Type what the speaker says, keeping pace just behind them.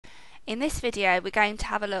In this video we're going to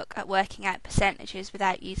have a look at working out percentages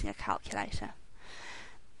without using a calculator.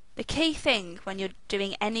 The key thing when you're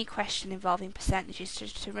doing any question involving percentages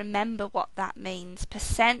is to remember what that means.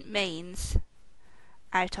 Percent means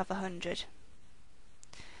out of 100.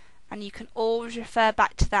 And you can always refer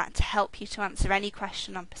back to that to help you to answer any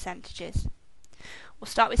question on percentages. We'll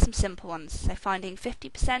start with some simple ones, so finding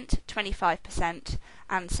 50%, 25%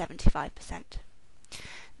 and 75%.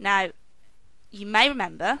 Now, you may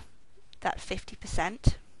remember that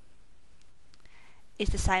 50% is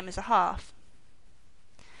the same as a half.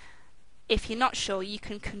 If you're not sure, you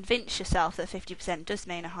can convince yourself that 50% does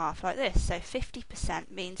mean a half, like this. So 50%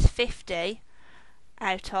 means 50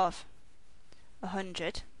 out of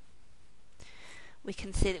 100. We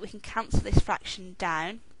can see that we can cancel this fraction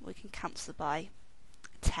down. We can cancel by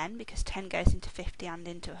 10 because 10 goes into 50 and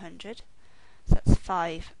into 100. So that's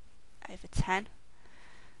 5 over 10.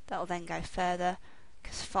 That will then go further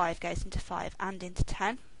because 5 goes into 5 and into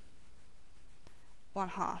 10. 1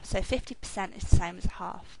 half. So 50% is the same as a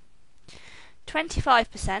half.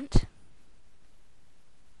 25%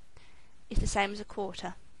 is the same as a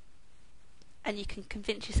quarter. And you can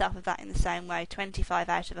convince yourself of that in the same way. 25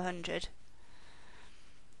 out of 100.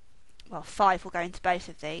 Well, 5 will go into both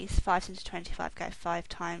of these. 5s into 25 go 5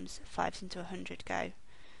 times. 5s into 100 go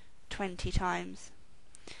 20 times.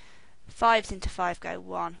 5s into 5 go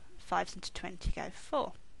 1. 5s into 20 go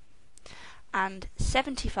 4. And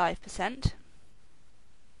 75%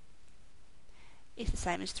 is the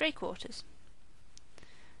same as 3 quarters.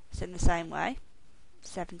 So in the same way,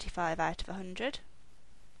 75 out of 100.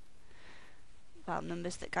 Well,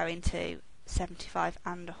 numbers that go into 75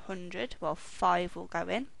 and 100, well, 5 will go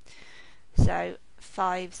in. So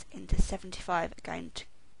 5s into 75 are going to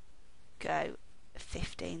go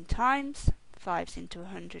 15 times. 5s into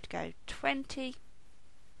 100 go 20.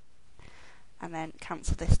 And then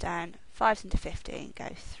cancel this down. 5s into 15 go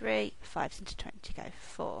 3. 5s into 20 go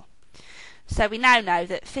 4. So we now know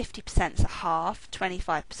that 50% is a half,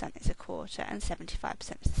 25% is a quarter, and 75%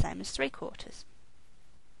 is the same as 3 quarters.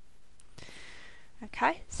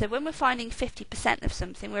 Okay, so when we're finding 50% of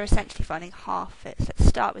something, we're essentially finding half of it. So let's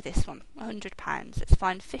start with this one, £100. Let's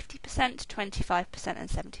find 50%, 25% and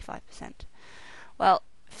 75%. Well,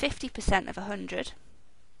 50% of 100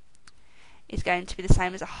 is going to be the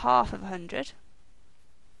same as a half of 100.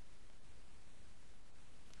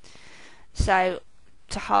 So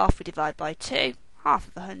to half we divide by 2, half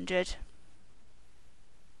of 100,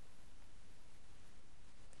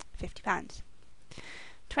 £50.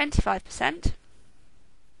 25%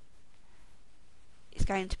 is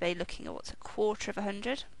going to be looking at what's a quarter of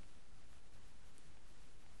 100.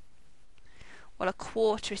 Well, a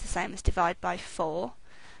quarter is the same as divide by 4,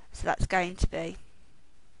 so that's going to be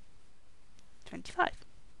 25.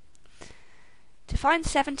 To find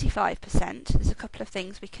 75%, there's a couple of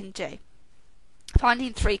things we can do.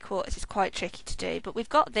 Finding 3 quarters is quite tricky to do, but we've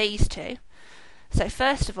got these two. So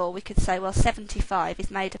first of all, we could say, well, 75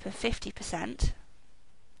 is made up of 50%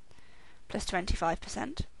 plus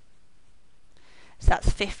 25%. So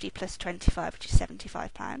that's 50 plus 25, which is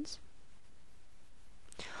 £75.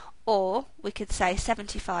 Or we could say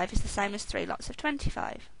 75 is the same as 3 lots of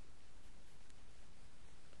 25.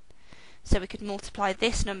 So we could multiply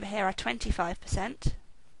this number here, our 25%,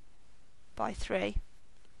 by 3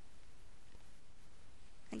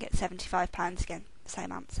 and get £75 again, the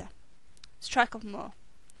same answer. Let's try a couple more.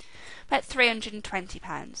 About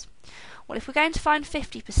 £320. Well, if we're going to find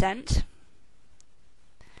 50%,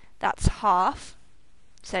 that's half,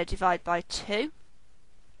 so divide by 2.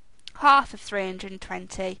 Half of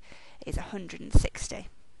 320 is 160.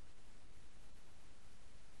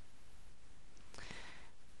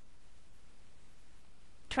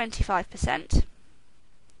 %,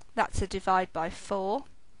 that's a divide by 4,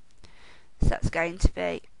 so that's going to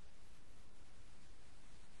be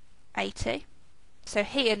 80. So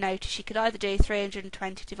here, notice you could either do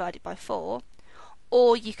 320 divided by 4,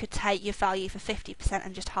 or you could take your value for 50%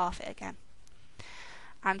 and just half it again.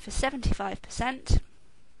 And for 75%,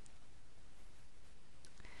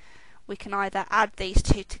 we can either add these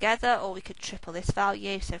two together, or we could triple this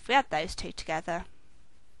value. So if we add those two together,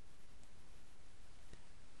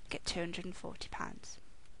 get £240.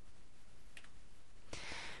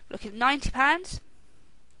 Look at £90.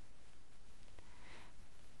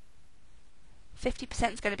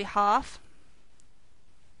 50% is going to be half.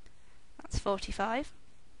 That's 45.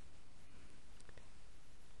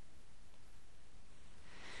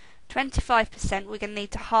 25%, we're going to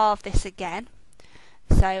need to halve this again.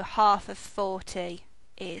 So half of 40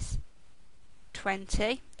 is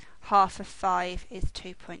 20. Half of 5 is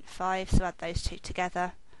 2.5. So add those two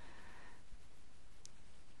together.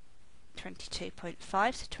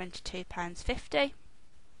 22.5, so £22.50.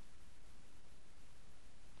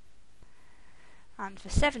 And for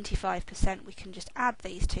 75% we can just add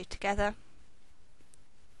these two together.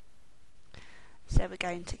 So we're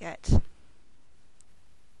going to get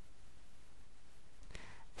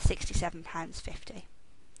 £67.50.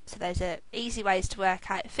 So those are easy ways to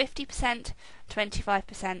work out 50%,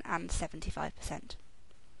 25% and 75%.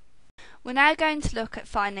 We're now going to look at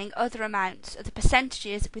finding other amounts of the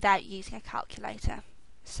percentages without using a calculator.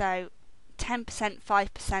 So 10%,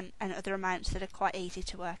 5% and other amounts that are quite easy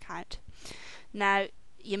to work out. Now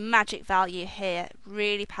your magic value here,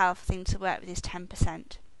 really powerful thing to work with, is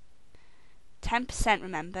 10%. 10%,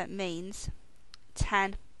 remember, means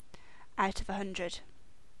 10 out of 100.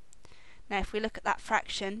 Now if we look at that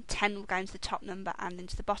fraction, 10 will go into the top number and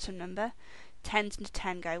into the bottom number. 10s into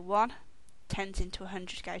 10 go 1, 10s into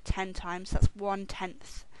 100 go 10 times, that's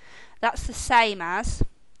 1/10. That's the same as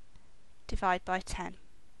divide by 10.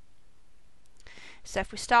 So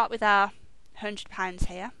if we start with our £100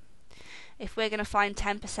 here, if we're going to find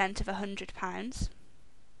 10% of £100,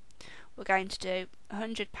 we're going to do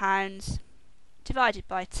 £100 divided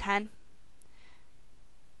by 10,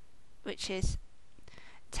 which is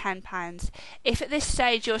 £10. If at this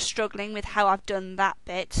stage you're struggling with how I've done that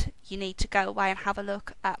bit, you need to go away and have a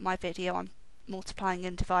look at my video on multiplying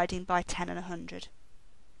and dividing by 10 and 100.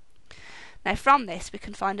 Now from this we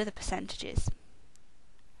can find other percentages.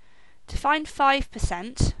 To find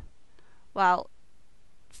 5%, well,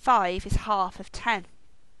 5 is half of 10.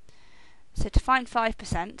 So to find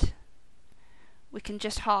 5%, we can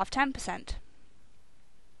just halve 10%.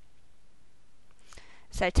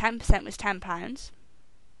 So 10% was £10.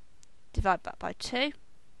 Divide that by 2.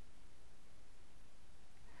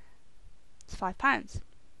 It's £5.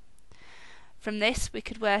 From this we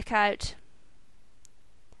could work out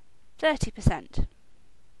 30%.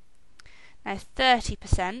 Now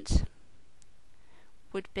 30%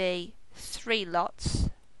 would be 3 lots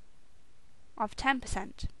of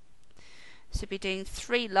 10%. So we'd be doing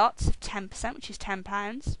 3 lots of 10%, which is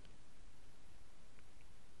 £10.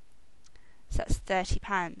 So that's £30.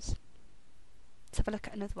 Let's have a look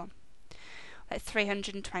at another one. Like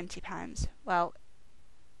 £320. Well,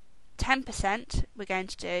 10% we're going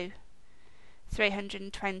to do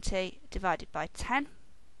 320 divided by 10.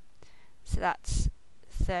 So that's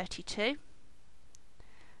 32.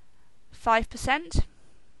 5%.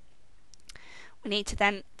 We need to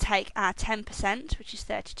then take our 10%, which is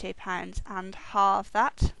 £32, and halve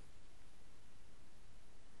that.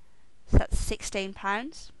 So that's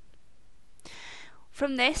 £16.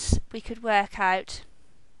 From this we could work out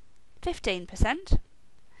 15%,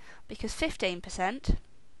 because 15%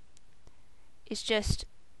 is just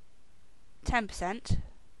 10%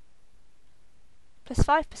 plus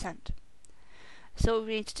 5%. So what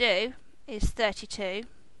we need to do is 32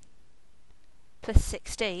 plus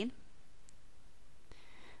 16,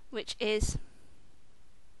 which is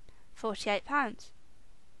 £48.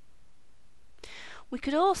 We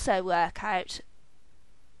could also work out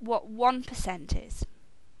what 1% is.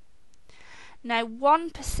 Now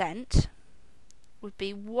 1% would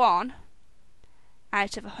be 1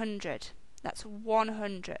 out of 100. That's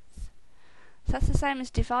 1/100th. So that's the same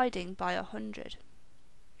as dividing by 100.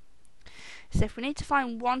 So if we need to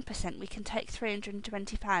find 1%, we can take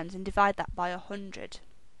 £320 and divide that by 100.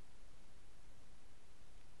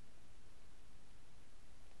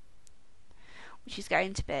 Which is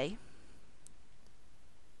going to be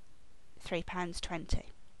 £3.20.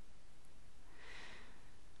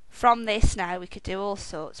 From this now we could do all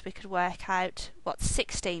sorts. We could work out what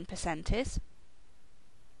 16% is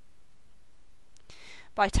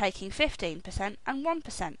by taking 15% and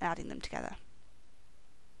 1% and adding them together.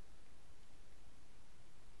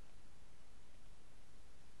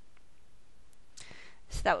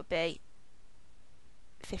 So that would be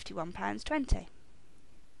 £51.20.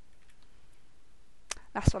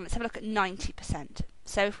 Last one, let's have a look at 90%.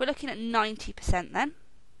 So if we're looking at 90% then,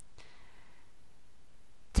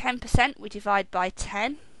 10% we divide by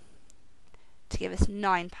 10 to give us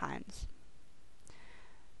 £9.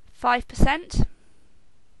 5%,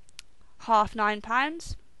 half £9,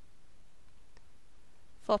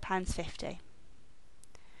 £4.50.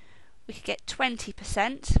 We could get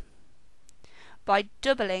 20% by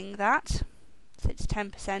doubling that, so it's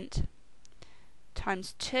 10%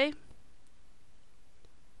 times 2,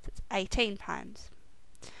 so it's £18.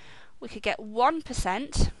 We could get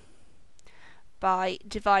 1% by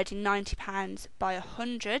dividing £90 by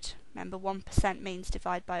 100. Remember, 1% means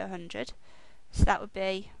divide by 100, so that would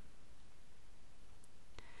be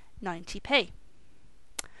 90p.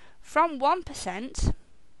 From 1%,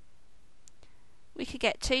 we could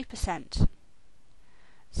get 2%.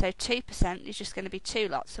 So 2% is just going to be 2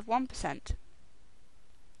 lots of 1%.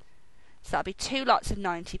 So that'll be 2 lots of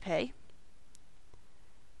 90p,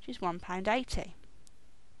 which is £1.80.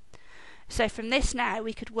 So from this now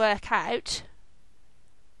we could work out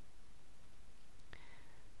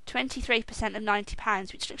 23% of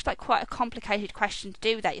 £90, which looks like quite a complicated question to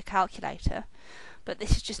do without your calculator, but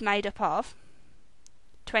this is just made up of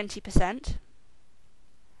 20%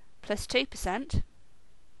 plus 2%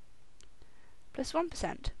 plus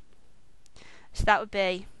 1%. So that would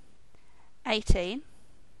be 18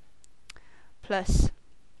 plus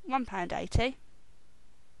 £1.80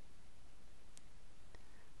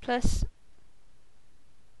 plus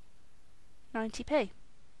 90p.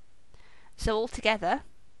 So altogether,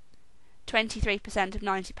 23% of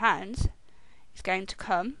 £90 is going to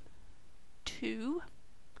come to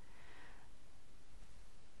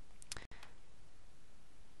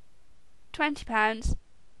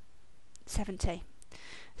 £20.70.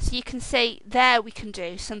 So you can see there we can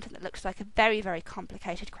do something that looks like a very, very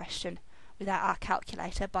complicated question without our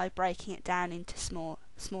calculator by breaking it down into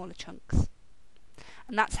smaller chunks.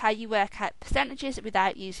 And that's how you work out percentages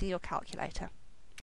without using your calculator.